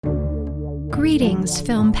Greetings,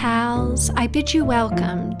 film pals. I bid you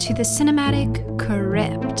welcome to the Cinematic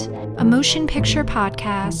Crypt, a motion picture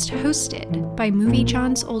podcast hosted by Movie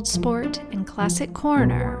John's Old Sport and classic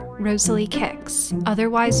coroner Rosalie Kicks,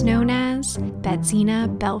 otherwise known as Batzina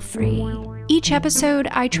Belfry. Each episode,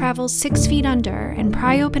 I travel 6 feet under and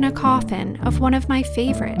pry open a coffin of one of my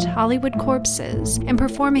favorite Hollywood corpses and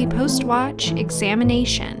perform a post-watch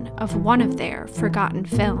examination of one of their forgotten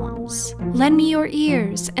films. Lend me your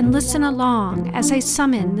ears and listen along as I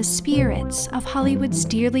summon the spirits of Hollywood's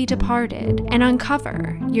dearly departed and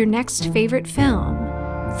uncover your next favorite film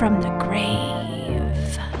from the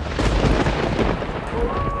grave.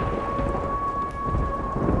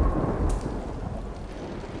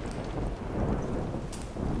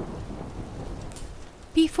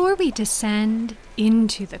 Before we descend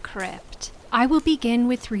into the crypt, I will begin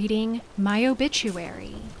with reading my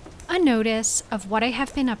obituary, a notice of what I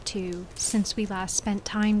have been up to since we last spent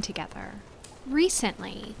time together.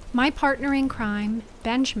 Recently, my partner in crime,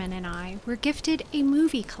 Benjamin, and I were gifted a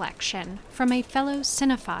movie collection from a fellow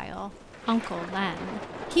cinephile, Uncle Len.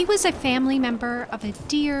 He was a family member of a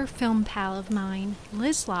dear film pal of mine,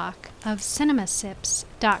 Liz Locke of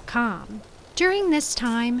CinemaSips.com. During this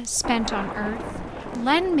time spent on Earth,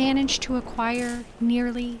 Len managed to acquire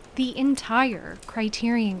nearly the entire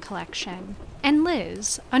Criterion collection, and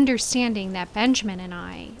Liz, understanding that Benjamin and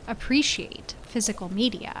I appreciate physical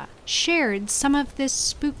media, shared some of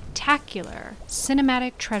this spooktacular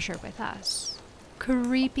cinematic treasure with us.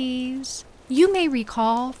 Creepies. You may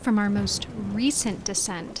recall from our most recent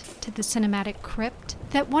descent to the cinematic crypt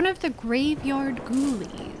that one of the graveyard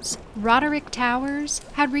ghoulies, Roderick Towers,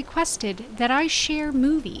 had requested that I share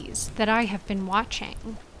movies that I have been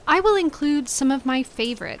watching. I will include some of my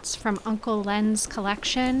favorites from Uncle Len's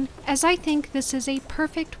collection, as I think this is a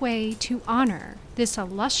perfect way to honor this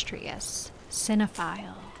illustrious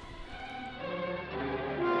cinephile.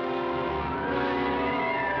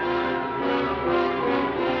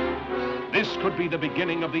 This could be the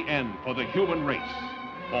beginning of the end for the human race.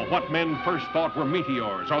 For what men first thought were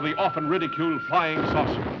meteors or the often ridiculed flying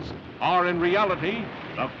saucers are in reality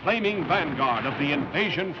the flaming vanguard of the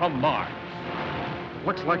invasion from Mars.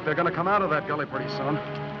 Looks like they're going to come out of that gully pretty soon.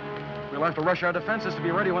 We'll have to rush our defenses to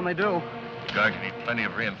be ready when they do. Guard, you need plenty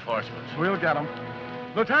of reinforcements. We'll get them.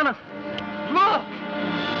 Lieutenant, look!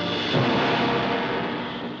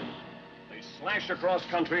 They slash across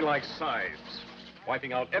country like scythes,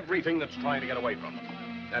 wiping out everything that's trying to get away from them.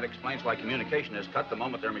 That explains why communication is cut the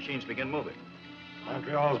moment their machines begin moving.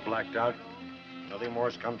 Montreal's blacked out. Nothing more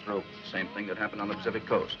has come through. Same thing that happened on the Pacific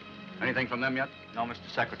coast. Anything from them yet? No, Mr.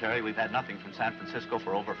 Secretary. We've had nothing from San Francisco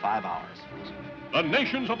for over 5 hours. The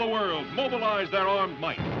nations of the world mobilize their armed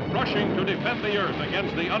might, rushing to defend the Earth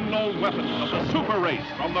against the unknown weapons of the super race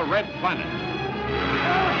from the Red Planet.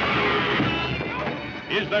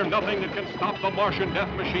 Is there nothing that can stop the Martian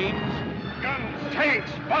death machines? Guns, tanks,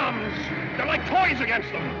 bombs. They're like toys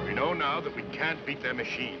against them. We know now that we can't beat their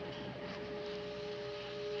machines.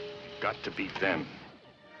 We've got to beat them.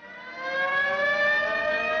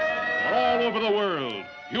 All over the world,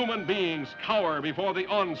 human beings cower before the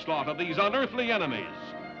onslaught of these unearthly enemies,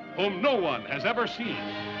 whom no one has ever seen.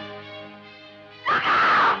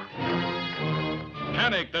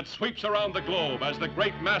 Panic that sweeps around the globe as the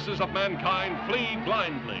great masses of mankind flee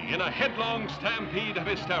blindly in a headlong stampede of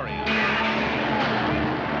hysteria.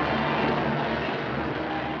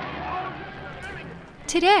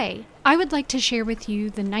 Today, I would like to share with you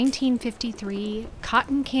the 1953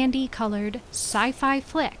 cotton candy-colored sci-fi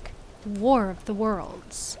flick, War of the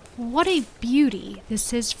Worlds. What a beauty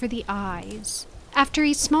this is for the eyes. After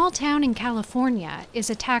a small town in California is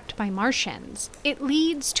attacked by Martians, it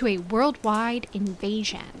leads to a worldwide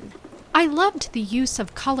invasion. I loved the use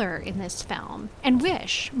of color in this film and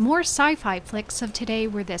wish more sci-fi flicks of today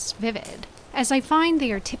were this vivid, as I find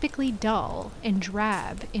they are typically dull and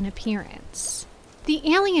drab in appearance. The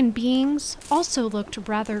alien beings also looked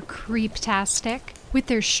rather creeptastic, with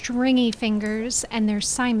their stringy fingers and their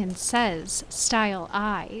Simon Says style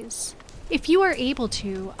eyes. If you are able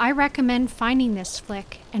to, I recommend finding this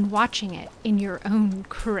flick and watching it in your own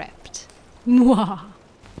crypt. Mwah!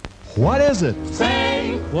 What is it?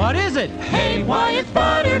 Say, What is it? hey, why it's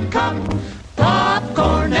Buttercup.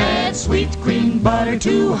 Popcorn, add sweet cream butter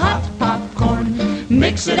to hot popcorn.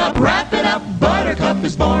 Mix it up, wrap it up, Buttercup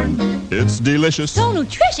is born. It's delicious. So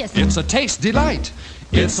nutritious. It's a taste delight.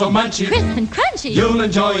 It's so munchy, Crisp and crunchy. you'll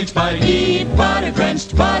enjoy each bite. Eat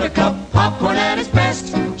butter-drenched Buttercup, popcorn at its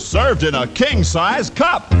best. Served in a king-size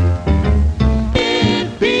cup.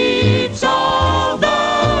 It beats all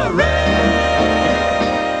the rest.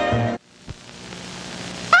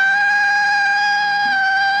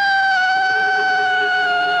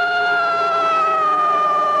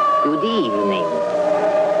 Good evening,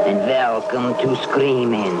 and welcome to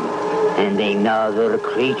Screamin' and another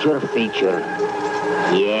creature feature.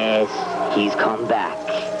 Yes, he's come back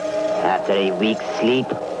after a week's sleep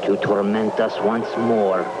to torment us once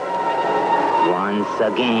more. Once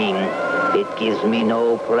again, it gives me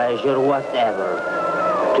no pleasure whatever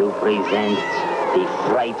to present the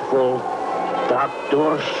frightful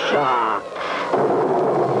Dr. Shock.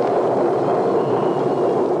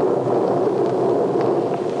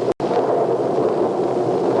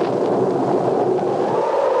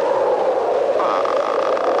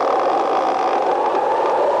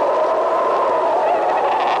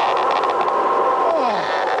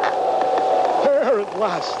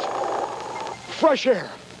 Fresh air.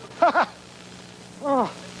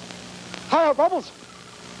 Oh. Hiya, Bubbles.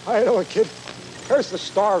 How you doing, kid? Here's the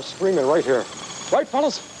star of Screamin' right here. Right,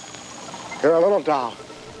 fellas? You're a little doll.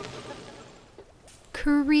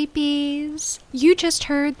 Creepies. You just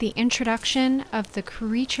heard the introduction of the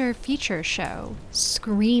creature feature show,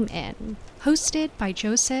 Screamin', hosted by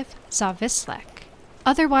Joseph Zawislek,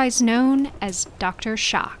 otherwise known as Dr.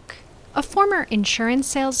 Shock, a former insurance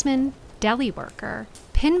salesman, deli worker,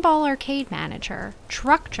 pinball arcade manager,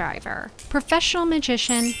 truck driver, professional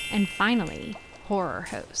magician, and finally, horror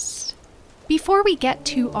host. Before we get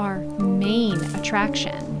to our main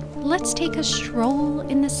attraction, let's take a stroll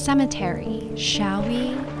in the cemetery, shall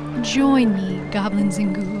we? Join me, goblins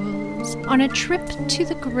and ghouls, on a trip to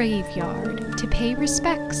the graveyard to pay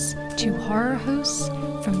respects to horror hosts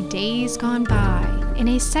from days gone by in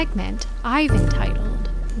a segment I've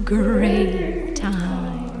entitled Grave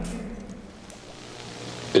Time.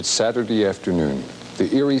 It's Saturday afternoon.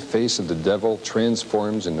 The eerie face of the devil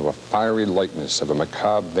transforms into a fiery likeness of a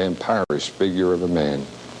macabre vampirish figure of a man.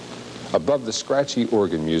 Above the scratchy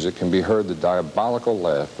organ music can be heard the diabolical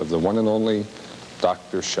laugh of the one and only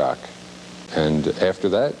Dr. Shock. And after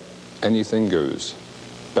that, anything goes.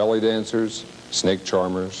 Belly dancers, snake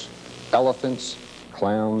charmers, elephants,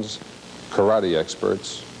 clowns, karate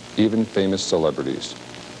experts, even famous celebrities.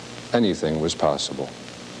 Anything was possible.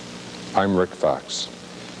 I'm Rick Fox.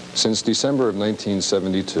 Since December of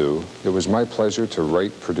 1972, it was my pleasure to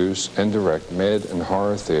write, produce, and direct Mad and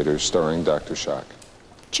Horror Theater starring Dr. Shock.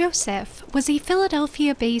 Joseph was a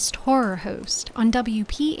Philadelphia-based horror host on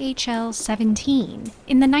WPHL 17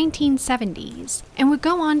 in the 1970s and would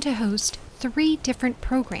go on to host 3 different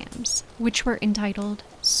programs, which were entitled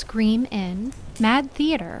Scream-In, Mad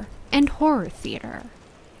Theater, and Horror Theater.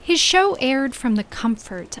 His show aired from the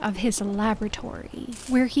comfort of his laboratory,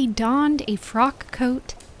 where he donned a frock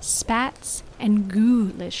coat, spats, and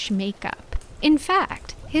ghoulish makeup. In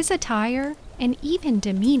fact, his attire and even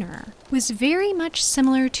demeanor was very much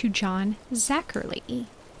similar to John Zackerly.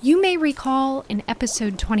 You may recall in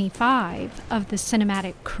episode 25 of the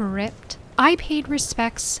cinematic Crypt, I paid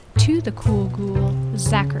respects to the cool ghoul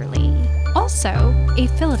Zackerly, also a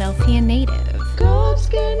Philadelphia native. Ghost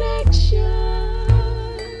Connection.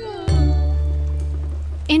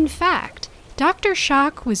 In fact, Dr.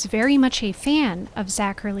 Shock was very much a fan of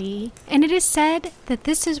Zackerly, and it is said that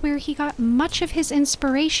this is where he got much of his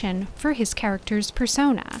inspiration for his character's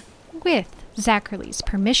persona, with Zackerly's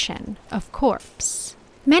permission, of course.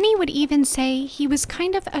 Many would even say he was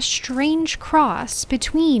kind of a strange cross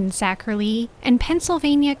between Zackerly and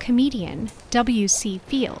Pennsylvania comedian W.C.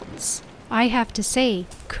 Fields. I have to say,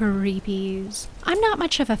 creepies, I'm not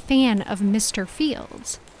much of a fan of Mr.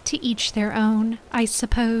 Fields. To each their own, I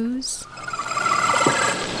suppose.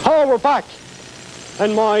 Oh, we're back.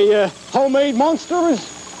 And my homemade monster is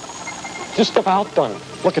just about done.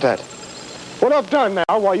 Look at that. What I've done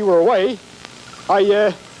now, while you were away,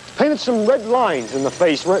 I painted some red lines in the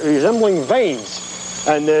face resembling veins.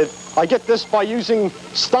 And I get this by using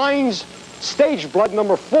Stein's Stage Blood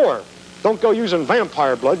number 4. Don't go using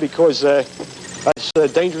vampire blood because that's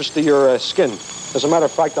dangerous to your skin. As a matter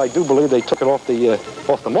of fact, I do believe they took it off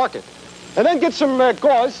the market. And then get some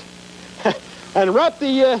gauze and wrap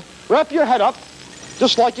your head up,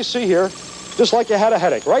 just like you see here, just like you had a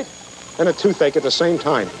headache, right? And a toothache at the same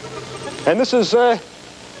time. And this is a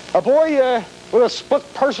boy with a split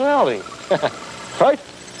personality, right?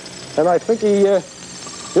 And I think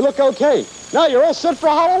you look okay. Now you're all set for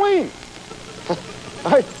Halloween.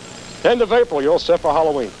 Right? End of April, you're all set for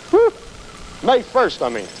Halloween. Whew. May 1st, I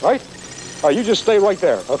mean, right? You just stay right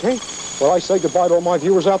there, okay? While I say goodbye to all my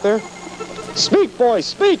viewers out there. Speak, boy,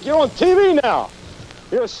 speak. You're on TV now.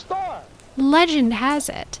 You're a star. Legend has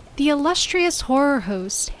it, the illustrious horror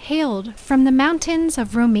host hailed from the mountains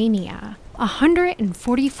of Romania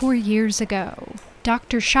 144 years ago.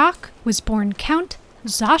 Dr. Shock was born Count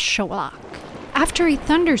Zaschalak. After a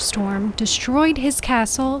thunderstorm destroyed his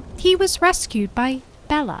castle, he was rescued by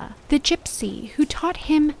Bella, the gypsy who taught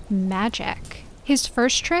him magic. His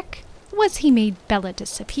first trick was he made Bella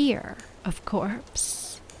disappear, of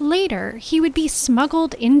course. Later, he would be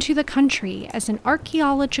smuggled into the country as an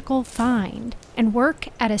archaeological find and work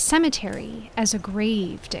at a cemetery as a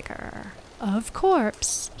grave digger. Of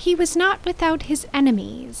course, he was not without his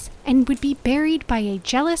enemies and would be buried by a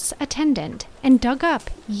jealous attendant and dug up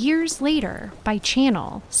years later by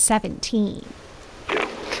Channel 17.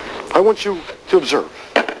 I want you to observe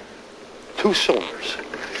 2 cylinders,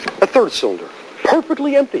 a 3rd cylinder,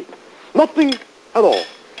 perfectly empty, nothing at all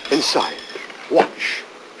inside. Watch.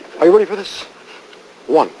 Are you ready for this?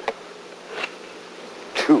 1,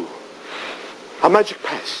 2, a magic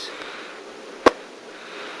pass.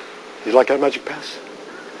 You like that magic pass?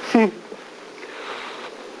 And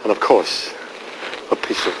of course, a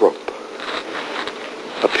piece of rope.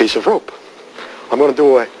 A piece of rope. I'm going to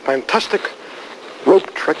do a fantastic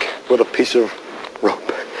rope trick with a piece of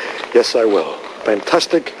rope. Yes, I will.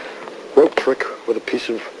 Fantastic rope trick with a piece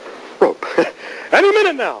of rope. Any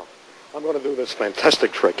minute now, I'm going to do this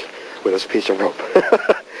fantastic trick with this piece of rope.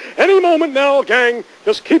 Any moment now, gang,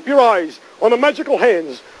 just keep your eyes on the magical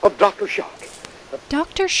hands of Dr. Shock.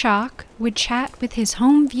 Dr. Shock would chat with his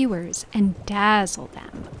home viewers and dazzle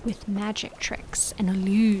them with magic tricks and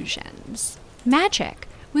illusions. Magic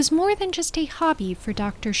was more than just a hobby for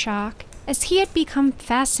Dr. Shock, as he had become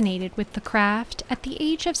fascinated with the craft at the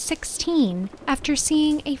age of 16 after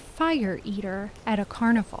seeing a fire eater at a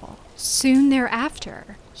carnival. Soon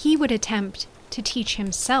thereafter, he would attempt to teach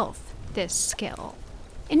himself this skill.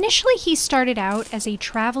 Initially, he started out as a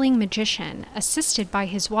traveling magician assisted by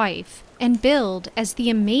his wife and billed as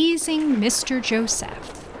the amazing Mr.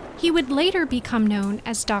 Joseph. He would later become known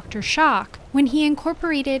as Dr. Shock when he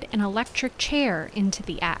incorporated an electric chair into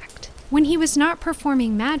the act. When he was not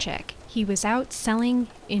performing magic, he was out selling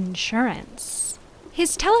insurance.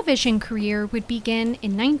 His television career would begin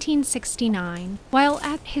in 1969. While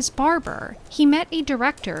at his barber, he met a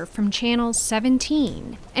director from Channel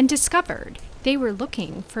 17 and discovered they were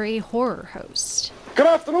looking for a horror host. Good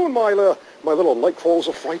afternoon, my little nightfalls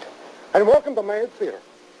of fright, and welcome to Mad Theater.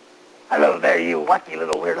 Hello there, you wacky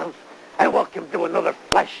little weirdos, and welcome to another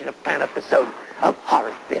flash-in-the-pan episode of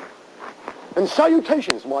Horror Theater. And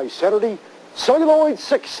salutations, my Saturday celluloid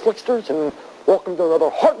six flicksters, and welcome to another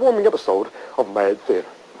heartwarming episode of Mad Theater.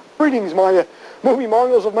 Greetings, my movie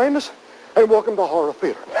marvels of madness, and welcome to Horror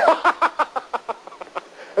Theater.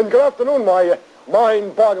 And good afternoon, my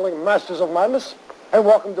mind-boggling masters of madness, and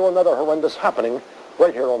welcome to another horrendous happening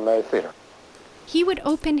right here on Mad Theater. He would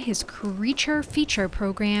open his creature feature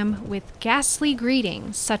program with ghastly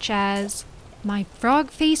greetings such as, "My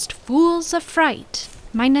frog-faced fools of fright,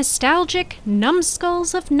 my nostalgic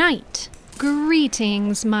numbskulls of night,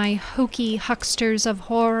 greetings, my hokey hucksters of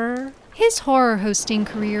horror." His horror hosting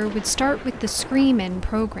career would start with the Scream-In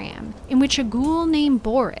program, in which a ghoul named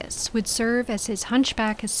Boris would serve as his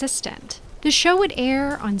hunchback assistant. The show would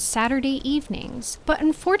air on Saturday evenings, but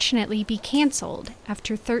unfortunately be canceled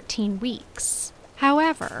after 13 weeks.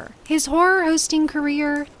 However, his horror hosting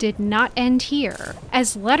career did not end here,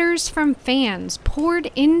 as letters from fans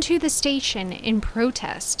poured into the station in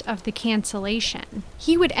protest of the cancellation.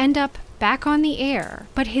 He would end up back on the air,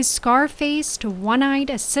 but his scar-faced,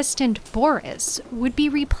 one-eyed assistant Boris would be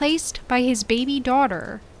replaced by his baby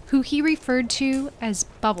daughter, who he referred to as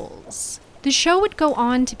Bubbles. The show would go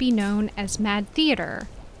on to be known as Mad Theater,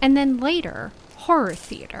 and then later, Horror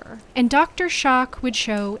Theater, and Dr. Shock would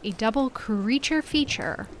show a double creature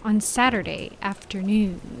feature on Saturday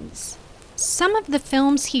afternoons. Some of the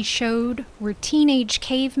films he showed were Teenage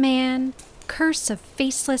Caveman, Curse of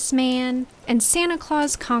Faceless Man, and Santa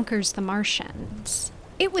Claus Conquers the Martians.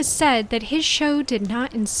 It was said that his show did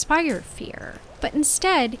not inspire fear, but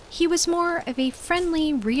instead he was more of a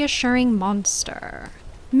friendly, reassuring monster.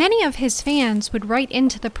 Many of his fans would write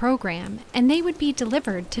into the program, and they would be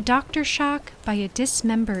delivered to Dr. Shock by a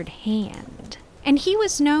dismembered hand. And he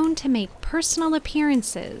was known to make personal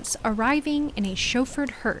appearances, arriving in a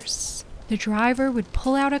chauffeured hearse. The driver would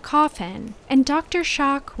pull out a coffin, and Dr.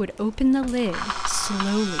 Shock would open the lid,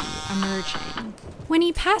 slowly emerging. When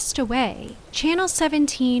he passed away, Channel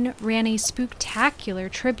 17 ran a spooktacular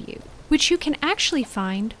tribute, which you can actually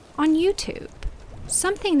find on YouTube.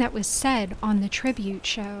 Something that was said on the tribute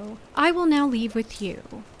show, I will now leave with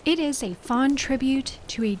you. It is a fond tribute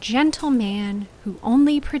to a gentle man who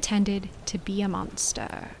only pretended to be a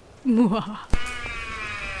monster. Mwah.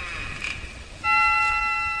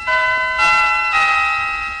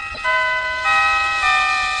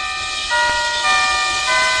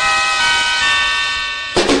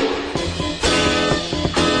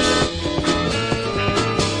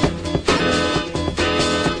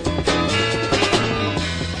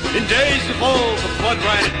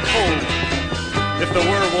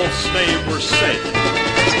 slave were saved.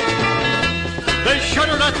 They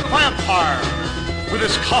shuddered at the vampire with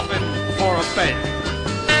his coffin for a bed.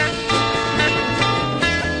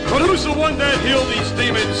 But who's the one that healed these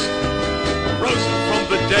demons, rose from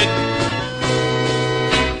the dead?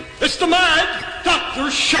 It's the mad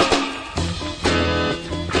Dr. Shock.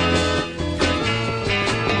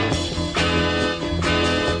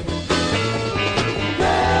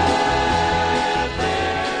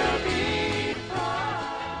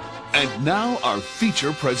 And now our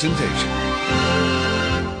feature presentation.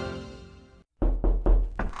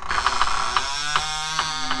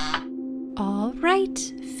 All right,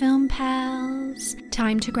 film pals,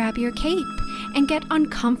 time to grab your cape and get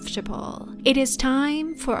uncomfortable. It is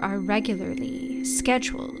time for our regularly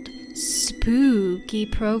scheduled spooky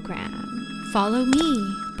program. Follow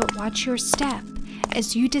me, but watch your step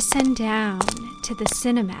as you descend down to the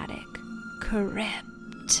cinematic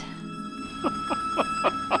crypt.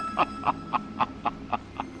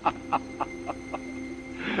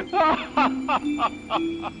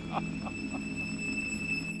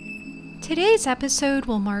 Today's episode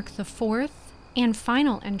will mark the fourth and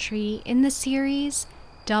final entry in the series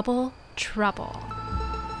Double Trouble.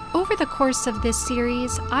 Over the course of this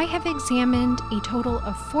series, I have examined a total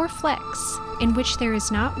of 4 flicks in which there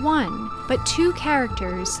is not one, but 2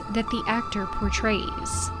 characters that the actor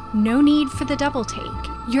portrays. No need for the double take.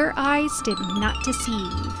 Your eyes did not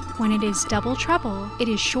deceive. When it is double trouble, it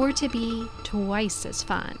is sure to be twice as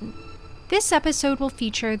fun. This episode will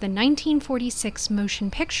feature the 1946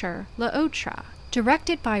 motion picture Otra,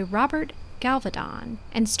 directed by Roberto Gavaldón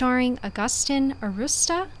and starring Agustin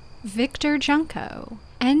Arusta, Victor Junco,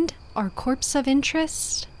 and our corpse of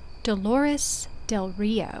interest, Dolores Del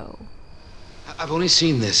Rio. I've only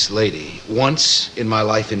seen this lady once in my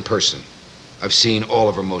life in person. I've seen all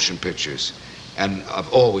of her motion pictures, and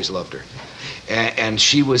I've always loved her. And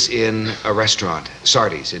she was in a restaurant,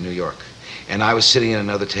 Sardi's in New York, and I was sitting at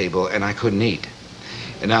another table, and I couldn't eat.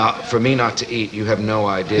 And now, for me not to eat, you have no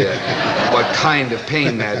idea what kind of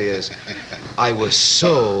pain that is. I was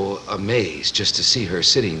so amazed just to see her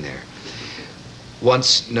sitting there.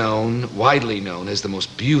 Once known, widely known as the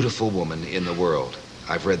most beautiful woman in the world.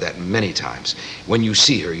 I've read that many times. When you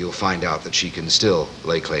see her, you'll find out that she can still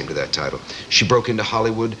lay claim to that title. She broke into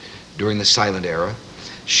Hollywood during the silent era.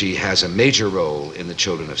 She has a major role in The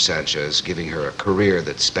Children of Sanchez, giving her a career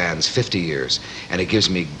that spans 50 years, and it gives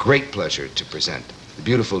me great pleasure to present the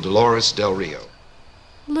beautiful Dolores Del Rio.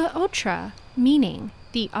 Otra, meaning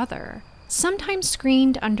the other, sometimes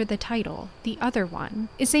screened under the title The Other One,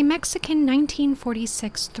 is a Mexican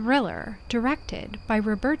 1946 thriller directed by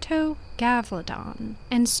Roberto Gavaldón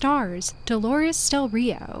and stars Dolores Del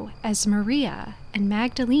Rio as Maria and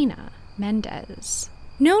Magdalena Mendez.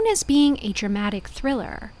 Known as being a dramatic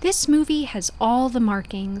thriller, this movie has all the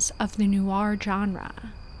markings of the noir genre.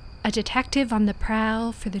 A detective on the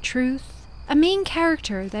prowl for the truth, a main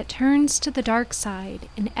character that turns to the dark side,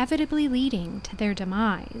 inevitably leading to their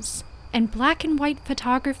demise, and black and white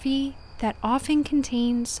photography that often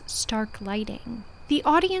contains stark lighting. The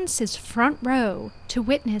audience is front row to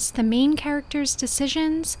witness the main character's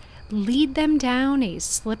decisions lead them down a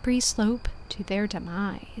slippery slope to their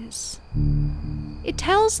demise. It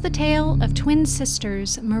tells the tale of twin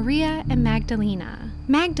sisters Maria and Magdalena.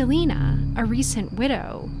 Magdalena, a recent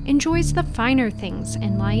widow, enjoys the finer things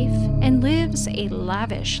in life and lives a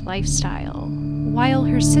lavish lifestyle, while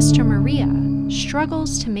her sister Maria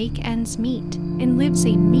struggles to make ends meet and lives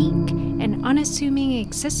a meek and unassuming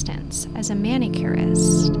existence as a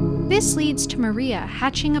manicurist. This leads to Maria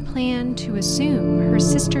hatching a plan to assume her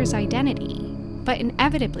sister's identity, but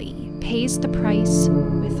inevitably pays the price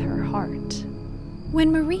with her heart.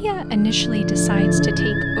 When Maria initially decides to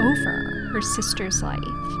take over her sister's life,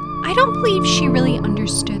 I don't believe she really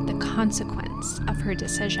understood the consequence of her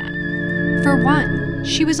decision. For one,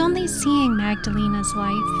 she was only seeing Magdalena's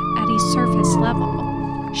life at a surface level.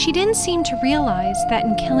 She didn't seem to realize that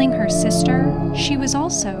in killing her sister, she was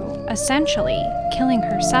also, essentially, killing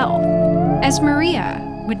herself, as Maria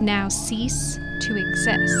would now cease to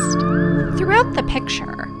exist. Throughout the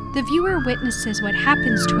picture, the viewer witnesses what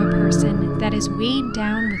happens to a person that is weighed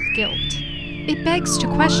down with guilt. It begs to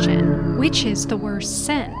question, which is the worst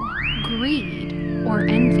sin, greed or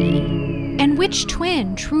envy? And which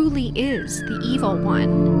twin truly is the evil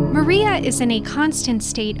one? Maria is in a constant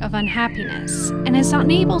state of unhappiness and is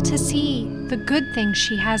unable to see the good things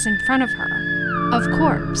she has in front of her. Of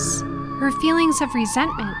course, her feelings of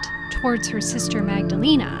resentment towards her sister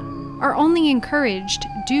Magdalena are only encouraged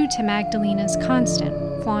due to Magdalena's constant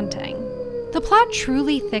flaunting. The plot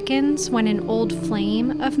truly thickens when an old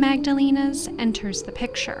flame of Magdalena's enters the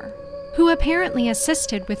picture. who apparently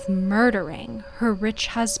assisted with murdering her rich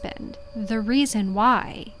husband, the reason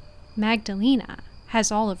why Magdalena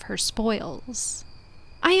has all of her spoils.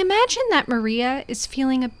 I imagine that Maria is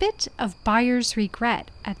feeling a bit of buyer's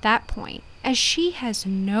regret at that point, as she has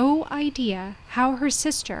no idea how her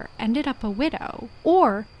sister ended up a widow,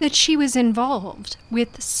 or that she was involved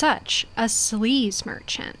with such a sleaze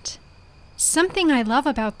merchant. Something I love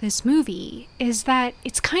about this movie is that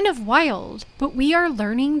it's kind of wild, but we are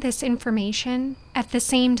learning this information at the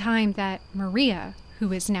same time that Maria,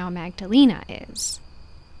 who is now Magdalena, is.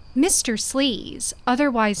 Mr. Sleaze,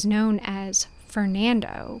 otherwise known as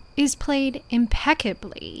Fernando, is played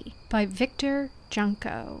impeccably by Victor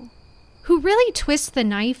Junco, who really twists the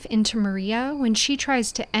knife into Maria when she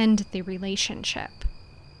tries to end the relationship.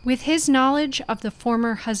 With his knowledge of the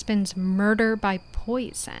former husband's murder by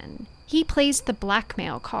poison, he plays the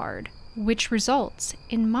blackmail card, which results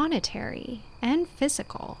in monetary and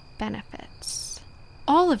physical benefits.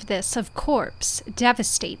 All of this, of course,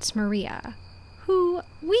 devastates Maria, who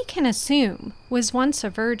we can assume was once a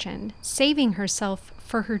virgin saving herself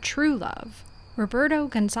for her true love, Roberto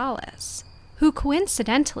Gonzalez, who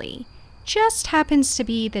coincidentally just happens to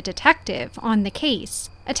be the detective on the case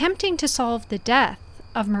attempting to solve the death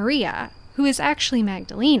of Maria, who is actually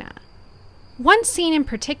Magdalena. One scene in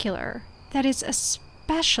particular that is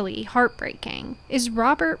especially heartbreaking is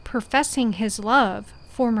Robert professing his love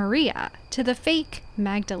for Maria to the fake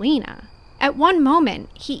Magdalena. At one moment,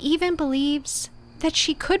 he even believes that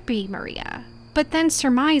she could be Maria, but then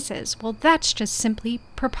surmises, well, that's just simply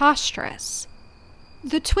preposterous.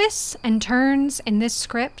 The twists and turns in this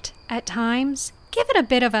script, at times, give it a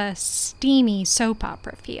bit of a steamy soap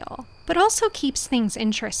opera feel, but also keeps things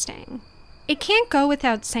interesting. It can't go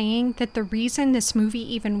without saying that the reason this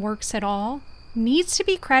movie even works at all needs to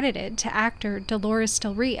be credited to actor Dolores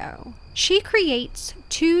Del Rio. She creates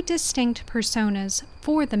two distinct personas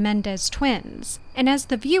for the Mendez twins, and as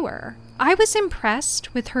the viewer, I was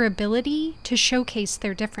impressed with her ability to showcase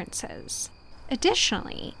their differences.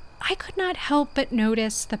 Additionally, I could not help but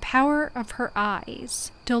notice the power of her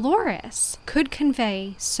eyes. Dolores could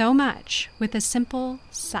convey so much with a simple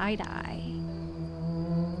side eye.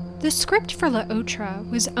 The script for La Otra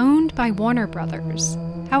was owned by Warner Brothers.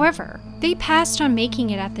 However, they passed on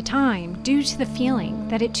making it at the time due to the feeling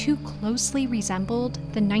that it too closely resembled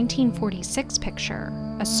the 1946 picture,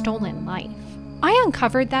 A Stolen Life. I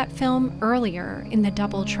uncovered that film earlier in the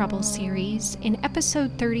Double Trouble series in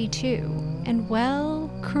episode 32, and well,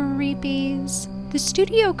 creepies, the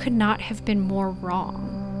studio could not have been more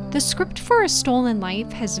wrong. The script for A Stolen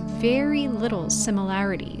Life has very little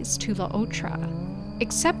similarities to La Otra,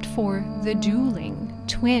 except for the dueling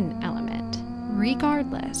twin element.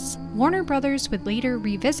 Regardless, Warner Brothers would later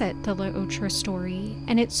revisit the La Otra story,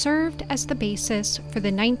 and it served as the basis for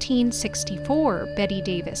the 1964 Bette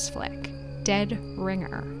Davis flick, Dead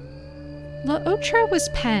Ringer. La Otra was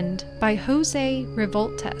penned by Jose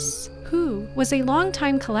Revoltes, who was a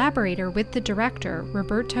longtime collaborator with the director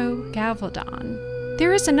Roberto Gavaldón.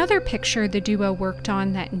 There is another picture the duo worked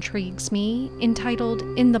on that intrigues me, entitled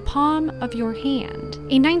In the Palm of Your Hand,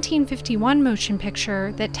 a 1951 motion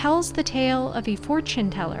picture that tells the tale of a fortune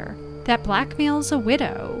teller that blackmails a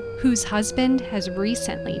widow whose husband has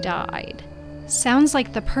recently died. Sounds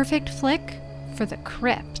like the perfect flick for the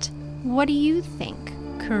crypt. What do you think,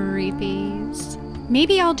 creepies?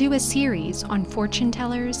 Maybe I'll do a series on fortune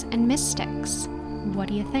tellers and mystics. What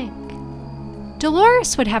do you think?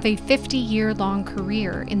 Dolores would have a 50-year-long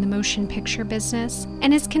career in the motion picture business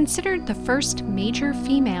and is considered the first major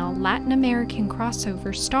female Latin American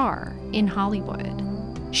crossover star in Hollywood.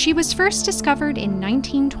 She was first discovered in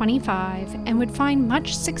 1925 and would find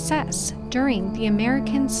much success during the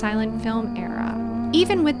American silent film era.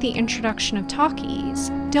 Even with the introduction of talkies,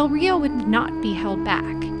 Del Rio would not be held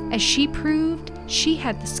back, as she proved she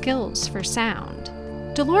had the skills for sound.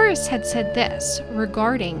 Dolores had said this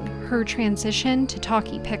regarding her transition to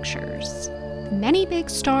talkie pictures. Many big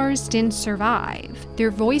stars didn't survive.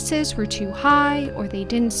 Their voices were too high or they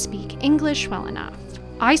didn't speak English well enough.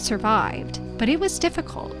 I survived, but it was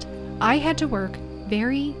difficult. I had to work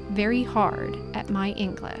very, very hard at my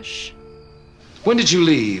English. When did you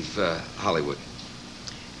leave Hollywood?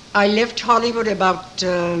 I left Hollywood about,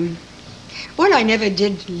 I never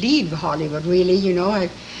did leave Hollywood, really. You know, I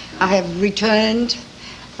have returned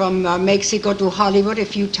from Mexico to Hollywood a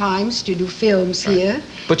few times to do films here.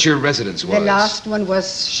 But your residence was? The last one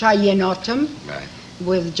was Cheyenne Autumn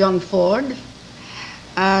with John Ford.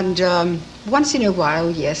 And once in a while,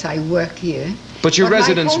 yes, I work here. But your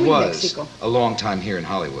residence was a long time here in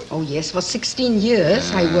Hollywood. Oh, yes, for 16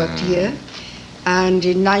 years I worked here. And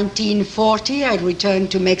in 1940, I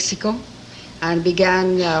returned to Mexico and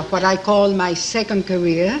began what I call my second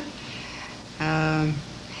career.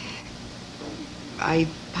 I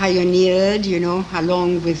pioneered,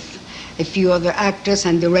 along with a few other actors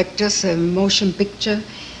and directors, a motion picture,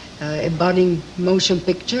 a budding motion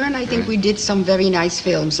picture, and I think we did some very nice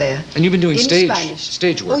films there. And you've been doing stage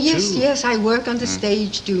work, too? too? Yes, I work on the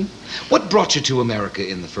stage, too. What brought you to America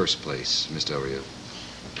in the first place, Miss Del Rio?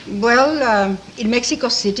 Well, in Mexico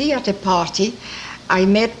City at a party, I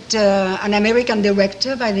met an American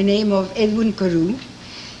director by the name of Edwin Carew.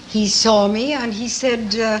 He saw me and he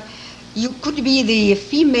said, you could be the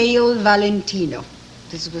female Valentino.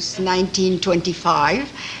 This was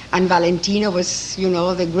 1925, and Valentino was,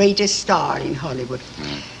 the greatest star in Hollywood.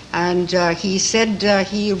 And he said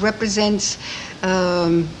he represents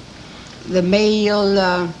the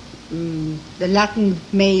male, the Latin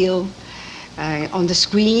male on the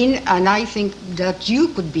screen, and I think that you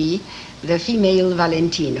could be the female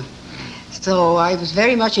Valentino. So I was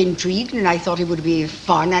very much intrigued, and I thought it would be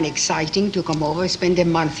fun and exciting to come over, spend a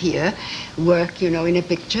month here, work, in a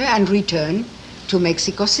picture, and return to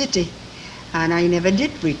Mexico City. And I never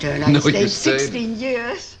did return. I stayed 16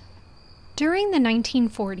 years. During the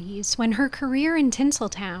 1940s, when her career in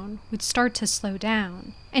Tinseltown would start to slow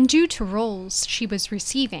down, and due to roles she was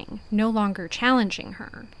receiving no longer challenging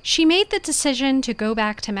her, she made the decision to go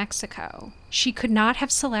back to Mexico. She could not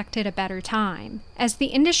have selected a better time, as the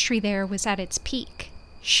industry there was at its peak.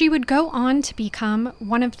 She would go on to become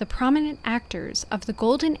one of the prominent actors of the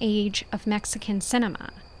golden age of Mexican cinema,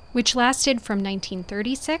 which lasted from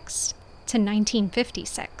 1936 to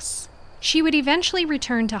 1956. She would eventually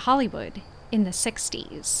return to Hollywood in the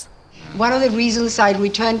 60s. One of the reasons I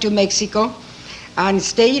returned to Mexico and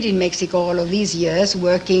stayed in Mexico all of these years,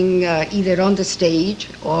 working either on the stage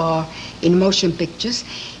or in motion pictures,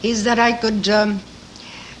 is that I could,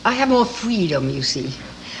 I have more freedom, you see.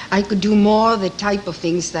 I could do more the type of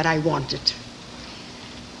things that I wanted.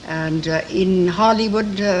 And in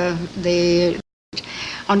Hollywood,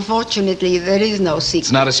 unfortunately, there is no secret.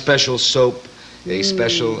 It's not a special soap, a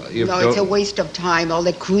special... No, it's a waste of time. All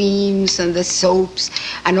the creams and the soaps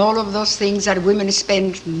and all of those things that women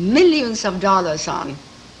spend millions of dollars on.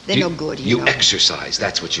 They're no good, you know. You exercise,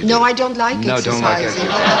 that's what you do. No, I don't like exercising. Don't like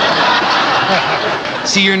exercise.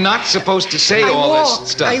 See, you're not supposed to say all this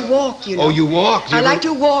stuff. I walk, you know. Oh, you walk? I like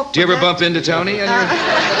to walk. Do you ever bump into Tony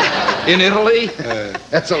in Italy?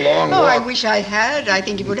 That's a long walk. Oh, I wish I had. I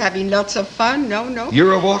think it would have been lots of fun. No.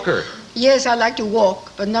 You're a walker. Yes, I like to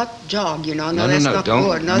walk, but not jog, you know. No, that's not don't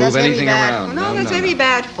good. No, move that's anything very bad. around. No, that's very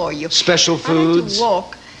bad for you. Special foods? I like to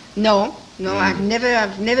walk. No, I've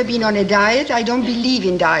never been on a diet. I don't believe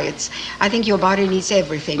in diets. I think your body needs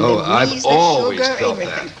everything. Oh, the grease, I've always the sugar, felt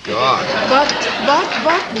everything. that. God. But.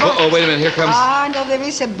 Oh, wait a minute. Here comes... No, there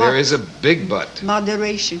is a but. There is a big but.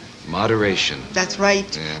 Moderation. Moderation. That's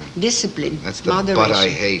right. Yeah. Discipline. That's the moderation. but I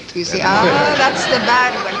hate. You see, that's the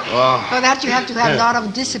bad one. Oh. For that, you have to have a lot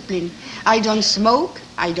of discipline. I don't smoke.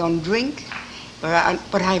 I don't drink.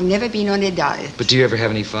 But I've never been on a diet. But do you ever have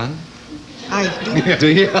any fun? I do. Do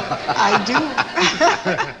you? I do.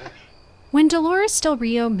 When Dolores Del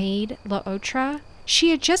Rio made La Otra, she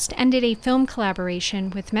had just ended a film collaboration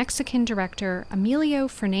with Mexican director Emilio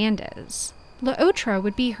Fernandez. La Otra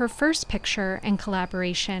would be her first picture and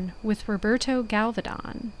collaboration with Roberto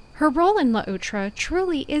Gavaldón. Her role in La Otra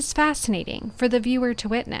truly is fascinating for the viewer to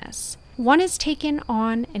witness. One is taken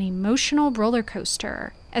on an emotional roller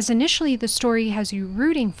coaster, as initially the story has you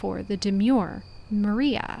rooting for the demure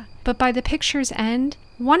Maria, but by the picture's end,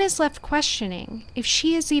 one is left questioning if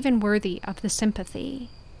she is even worthy of the sympathy.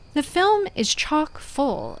 The film is chock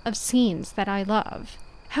full of scenes that I love.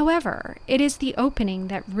 However, it is the opening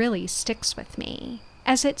that really sticks with me,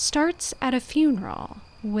 as it starts at a funeral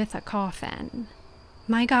with a coffin.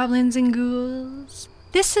 My goblins and ghouls,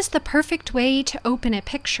 this is the perfect way to open a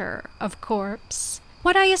picture of corpse.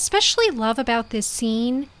 What I especially love about this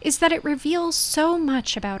scene is that it reveals so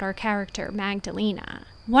much about our character, Magdalena.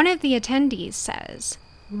 One of the attendees says,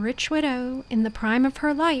 "Rich widow in the prime of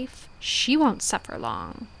her life, she won't suffer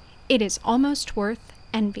long. It is almost worth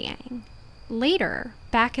envying." Later,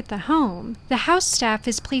 back at the home, the house staff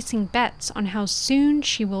is placing bets on how soon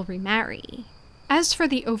she will remarry. As for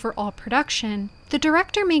the overall production, the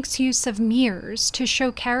director makes use of mirrors to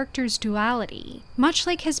show characters' duality, much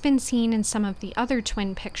like has been seen in some of the other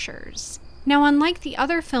twin pictures. Now, unlike the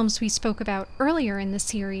other films we spoke about earlier in the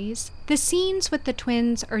series, the scenes with the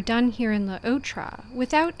twins are done here in La Otra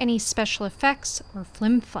without any special effects or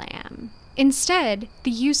flim-flam. Instead,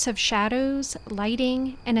 the use of shadows,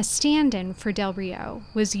 lighting, and a stand-in for Del Rio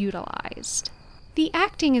was utilized. The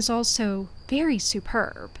acting is also very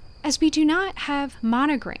superb, as we do not have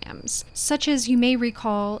monograms, such as you may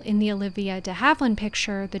recall in the Olivia de Havilland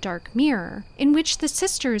picture, The Dark Mirror, in which the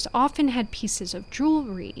sisters often had pieces of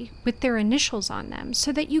jewelry with their initials on them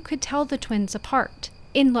so that you could tell the twins apart.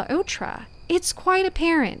 In Otra, it's quite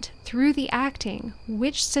apparent through the acting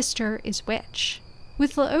which sister is which.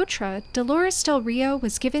 With Otra, Dolores Del Rio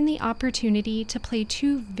was given the opportunity to play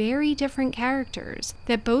two very different characters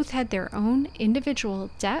that both had their own individual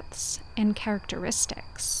depths and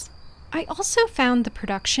characteristics. I also found the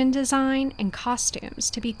production design and costumes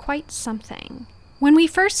to be quite something. When we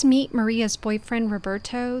first meet Maria's boyfriend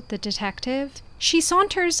Roberto, the detective, she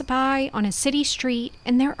saunters by on a city street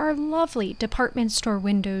and there are lovely department store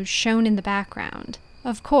windows shown in the background.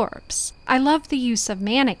 Of course, I love the use of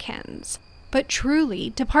mannequins, but truly,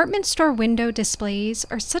 department store window displays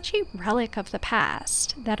are such a relic of the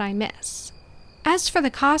past that I miss. As for the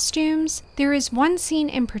costumes, there is one scene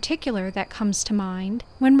in particular that comes to mind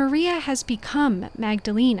when Maria has become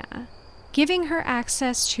Magdalena. Giving her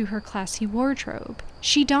access to her classy wardrobe,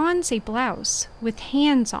 she dons a blouse with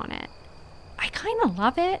hands on it. I kinda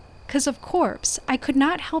love it, because of course, I could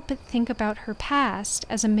not help but think about her past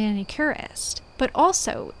as a manicurist, but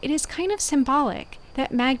also it is kind of symbolic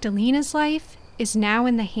that Magdalena's life is now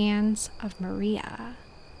in the hands of Maria.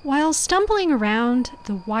 While stumbling around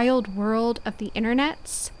the wild world of the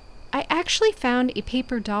internets, I actually found a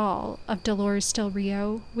paper doll of Dolores Del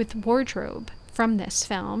Rio with wardrobe from this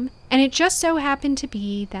film, and it just so happened to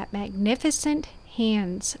be that magnificent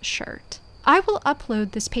hands shirt. I will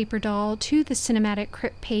upload this paper doll to the Cinematic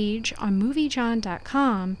Crypt page on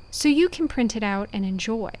moviejohn.com so you can print it out and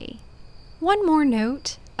enjoy. One more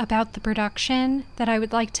note about the production that I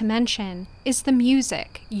would like to mention is the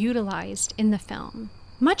music utilized in the film.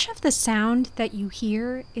 Much of the sound that you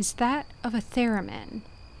hear is that of a theremin.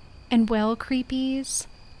 And well, creepies,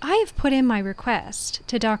 I have put in my request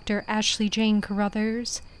to Dr. Ashley Jane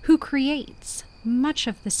Carruthers, who creates much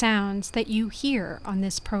of the sounds that you hear on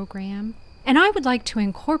this program, and I would like to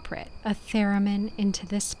incorporate a theremin into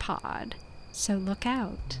this pod. So look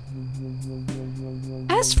out.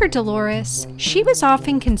 As for Dolores, she was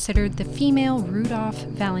often considered the female Rudolph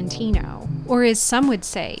Valentino, or as some would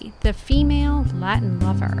say, the female Latin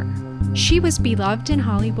lover. She was beloved in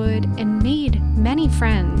Hollywood and made many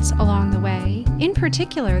friends along the way, in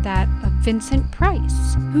particular that of Vincent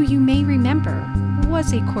Price, who you may remember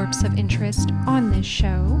was a corpse of interest on this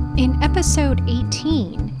show in episode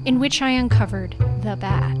 18, in which I uncovered the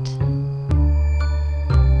bat.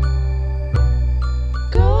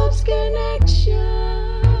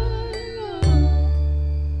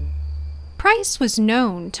 Price was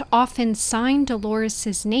known to often sign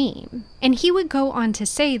Dolores' name, and he would go on to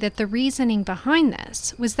say that the reasoning behind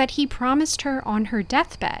this was that he promised her on her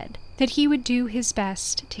deathbed that he would do his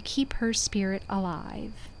best to keep her spirit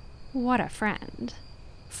alive. What a friend.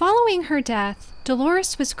 Following her death,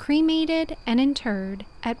 Dolores was cremated and interred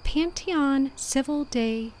at Panteon Civil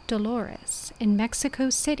de Dolores in Mexico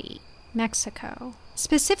City, Mexico,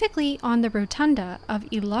 specifically on the Rotunda of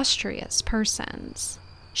Illustrious Persons.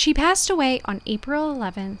 She passed away on April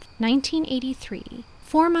 11, 1983,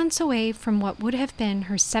 4 months away from what would have been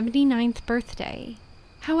her 79th birthday.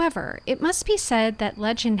 However, it must be said that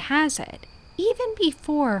legend has it, even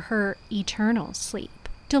before her eternal sleep,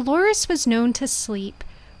 Dolores was known to sleep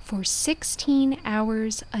for 16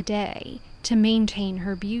 hours a day to maintain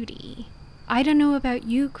her beauty. I don't know about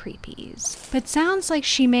you creepies, but sounds like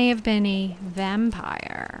she may have been a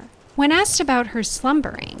vampire. When asked about her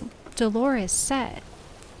slumbering, Dolores said,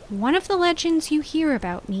 "One of the legends you hear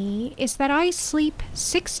about me is that I sleep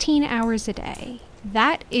 16 hours a day.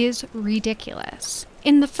 That is ridiculous.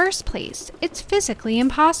 In the first place, it's physically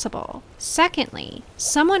impossible. Secondly,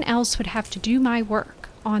 someone else would have to do my work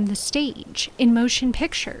on the stage, in motion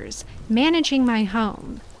pictures, managing my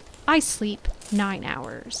home. I sleep 9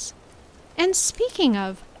 hours. And speaking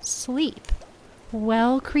of sleep,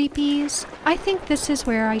 well, creepies, I think this is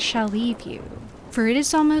where I shall leave you, for it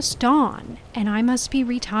is almost dawn, and I must be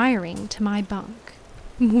retiring to my bunk.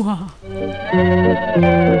 Mwah.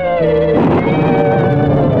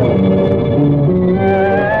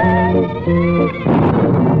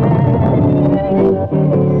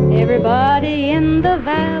 Everybody in the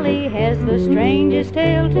valley has the strangest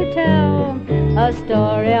tale to tell, a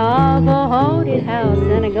story of a haunted house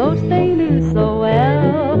and a ghost they knew so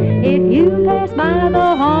well. If you pass by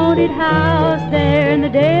the haunted house there in the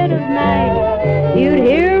dead of night, you'd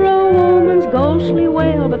hear a woman's ghostly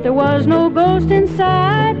wail, but there was no ghost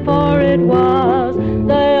inside, for it was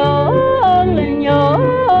the yodeling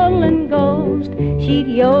ghost. She'd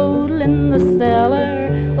yodel in the cellar,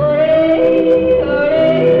 hooray,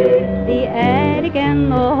 hooray. The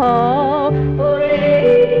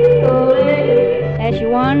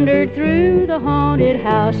wandered through the haunted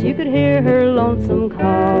house, you could hear her lonesome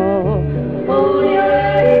call.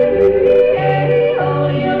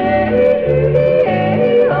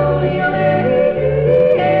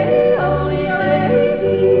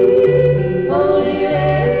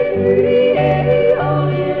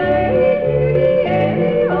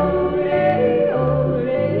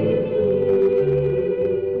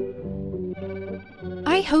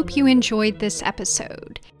 I hope you enjoyed this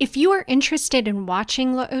episode. If you are interested in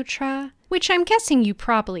watching Otra, which I'm guessing you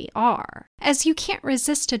probably are, as you can't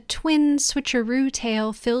resist a twin switcheroo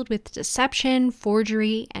tale filled with deception,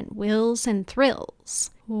 forgery, and wills and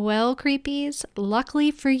thrills. Well, creepies,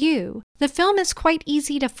 luckily for you, the film is quite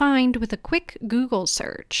easy to find with a quick Google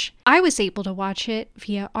search. I was able to watch it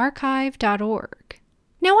via archive.org.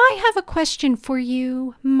 Now I have a question for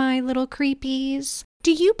you, my little creepies.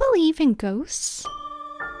 Do you believe in ghosts?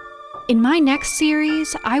 In my next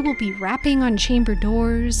series, I will be rapping on chamber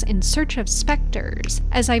doors in search of specters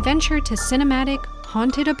as I venture to cinematic,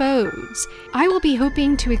 haunted abodes. I will be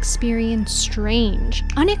hoping to experience strange,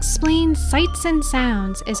 unexplained sights and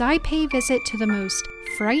sounds as I pay visit to the most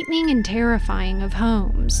frightening and terrifying of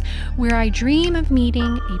homes, where I dream of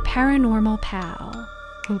meeting a paranormal pal.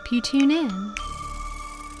 Hope you tune in.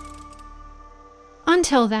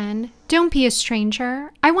 Until then, don't be a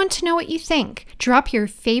stranger. I want to know what you think. Drop your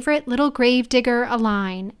favorite little gravedigger a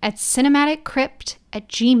line at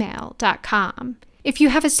cinematiccrypt@gmail.com. If you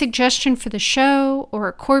have a suggestion for the show or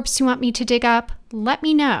a corpse you want me to dig up, let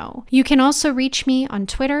me know. You can also reach me on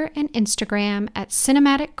Twitter and Instagram at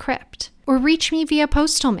cinematiccrypt, or reach me via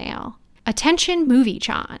postal mail. Attention Movie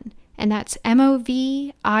John, and that's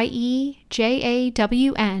MOVIEJAWN,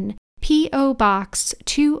 P.O. Box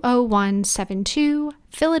 20172,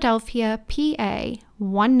 Philadelphia, PA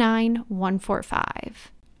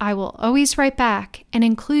 19145. I will always write back and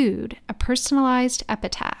include a personalized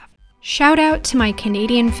epitaph. Shout out to my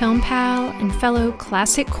Canadian film pal and fellow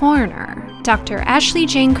classic coroner, Dr. Ashley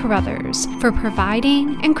Jane Carruthers, for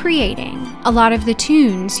providing and creating a lot of the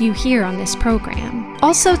tunes you hear on this program.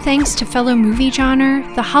 Also thanks to fellow movie genre,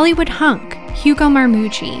 the Hollywood hunk, Hugo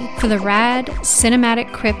Marmucci, for the rad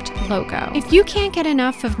Cinematic Crypt logo. If you can't get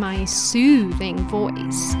enough of my soothing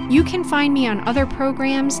voice, you can find me on other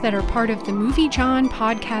programs that are part of the Movie John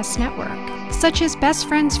podcast network, such as Best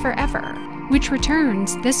Friends Forever, which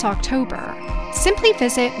returns this October. Simply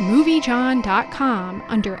visit moviejohn.com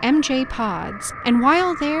under MJ Pods, and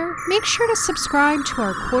while there, make sure to subscribe to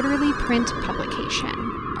our quarterly print publication.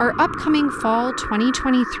 Our upcoming fall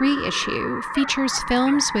 2023 issue features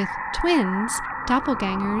films with twins,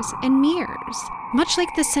 doppelgangers, and mirrors. Much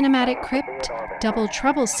like the Cinematic Crypt Double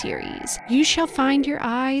Trouble series, you shall find your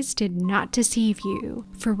eyes did not deceive you,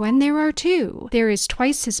 for when there are two, there is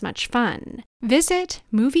twice as much fun. Visit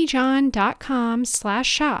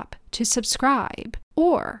moviejohn.com/shop to subscribe,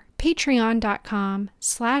 or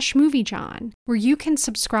patreon.com/moviejohn, where you can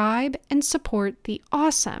subscribe and support the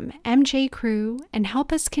awesome MJ crew and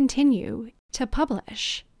help us continue to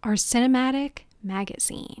publish our cinematic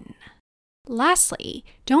magazine. Lastly,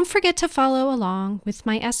 don't forget to follow along with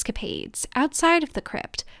my escapades outside of the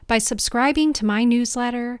crypt by subscribing to my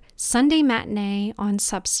newsletter, Sunday Matinee, on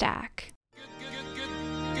Substack.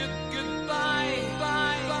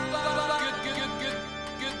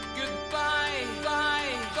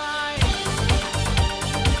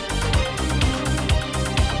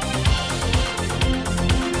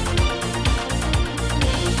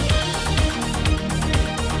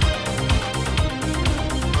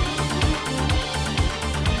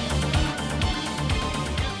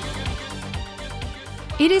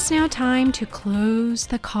 It is now time to close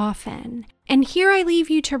the coffin, and here I leave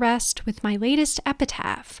you to rest with my latest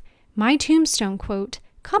epitaph, my tombstone quote,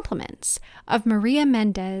 compliments of Maria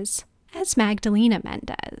Mendez as Magdalena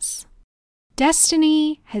Mendez.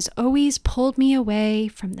 Destiny has always pulled me away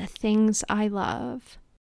from the things I love.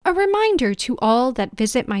 A reminder to all that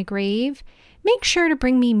visit my grave, make sure to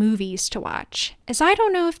bring me movies to watch, as I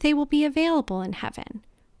don't know if they will be available in heaven.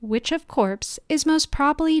 Which, of course, is most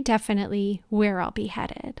probably definitely where I'll be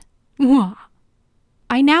headed. Mwah.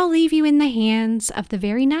 I now leave you in the hands of the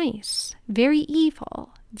very nice, very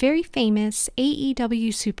evil, very famous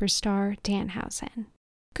AEW superstar Danhausen.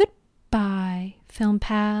 Goodbye, film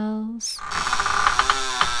pals.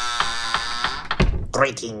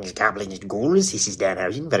 Greetings, goblins and ghouls. This is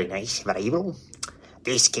Danhausen. Very nice, very evil.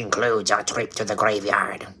 This concludes our trip to the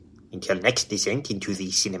graveyard. Until next descent into the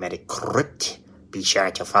cinematic crypt, be sure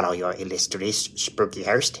to follow your illustrious spooky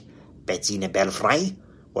host, Batzina Belfry,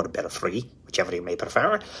 or Belfry, whichever you may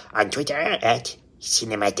prefer, on Twitter at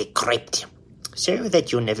Cinematic Crypt, so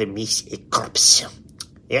that you'll never miss a corpse.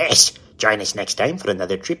 Yes, Join us next time for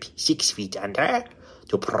another trip 6 feet under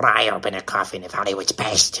to pry open a coffin of Hollywood's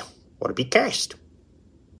past, or be cursed.